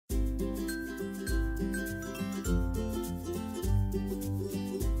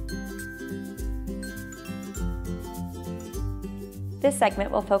This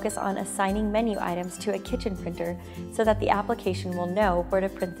segment will focus on assigning menu items to a kitchen printer so that the application will know where to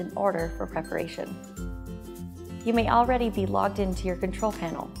print an order for preparation. You may already be logged into your control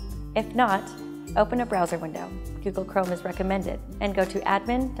panel. If not, open a browser window. Google Chrome is recommended, and go to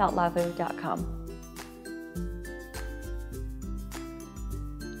admin.lavu.com.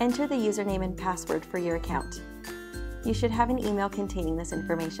 Enter the username and password for your account. You should have an email containing this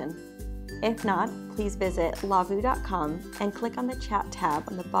information. If not, please visit lavu.com and click on the Chat tab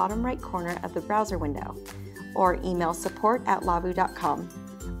on the bottom right corner of the browser window, or email support@lavu.com,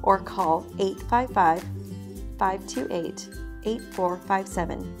 or call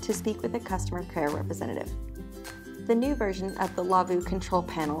 855-528-8457 to speak with a customer care representative. The new version of the Lavu Control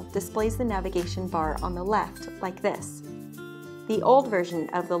Panel displays the navigation bar on the left like this. The old version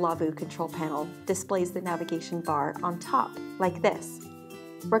of the Lavu Control Panel displays the navigation bar on top like this.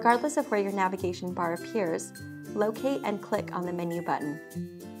 Regardless of where your navigation bar appears, locate and click on the menu button.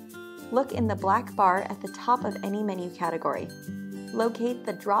 Look in the black bar at the top of any menu category. Locate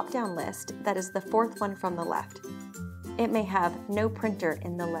the drop-down list that is the fourth one from the left. It may have no printer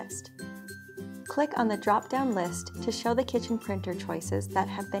in the list. Click on the drop-down list to show the kitchen printer choices that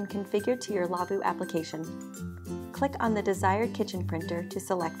have been configured to your Lavu application. Click on the desired kitchen printer to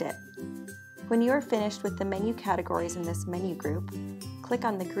select it. When you are finished with the menu categories in this menu group, click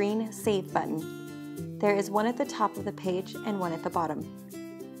on the green Save button. There is one at the top of the page and one at the bottom.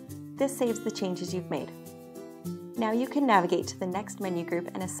 This saves the changes you've made. Now you can navigate to the next menu group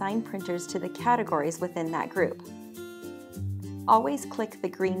and assign printers to the categories within that group. Always click the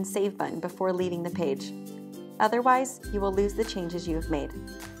green Save button before leaving the page. Otherwise, you will lose the changes you have made.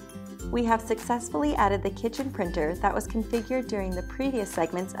 We have successfully added the kitchen printer that was configured during the previous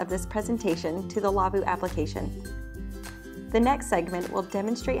segments of this presentation to the Lavu application. The next segment will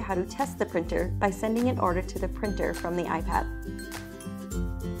demonstrate how to test the printer by sending an order to the printer from the iPad.